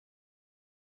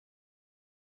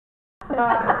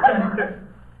And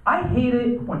I hate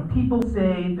it when people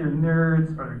say they're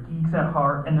nerds or they're geeks at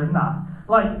heart, and they're not.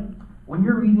 Like, when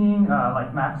you're reading,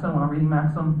 like Maxim, when I'm reading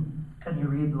Maxim, and you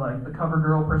read, like, the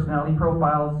CoverGirl personality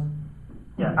profiles,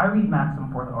 yeah, I read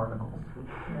Maxim for the articles.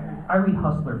 I read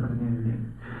Hustler for the nudity.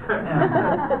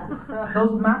 And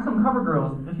those Maxim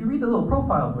CoverGirls, if you read the little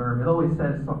profile blurb, it always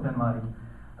says something like,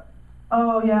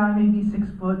 oh yeah, I may be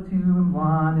 6'2" and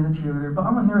blonde and a cheerleader, but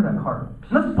I'm a nerd at heart.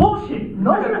 And that's bullshit!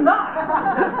 No, you're not!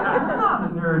 You're not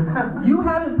a nerd. You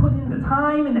haven't put in the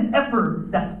time and the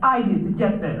effort that I did to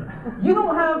get there. You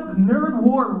don't have the nerd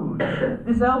war wound.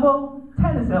 This elbow,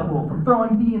 tennis elbow from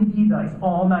throwing D&D dice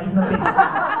all night in the basement.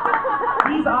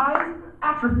 These eyes,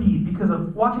 atrophied because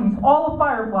of watching all of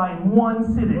Firefly in one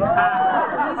sitting. These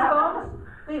thumbs,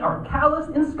 they are calloused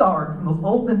and scarred from those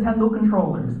old Nintendo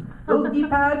controllers. Those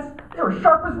D-pads, they were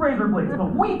sharp as razor blades,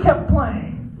 but we kept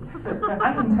playing.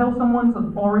 I can tell someone's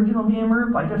an original gamer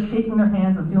by just shaking their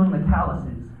hands and feeling the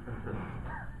calluses.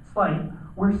 It's like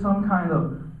we're some kind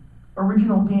of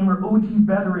original gamer OG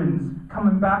veterans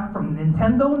coming back from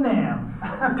Nintendo NAM.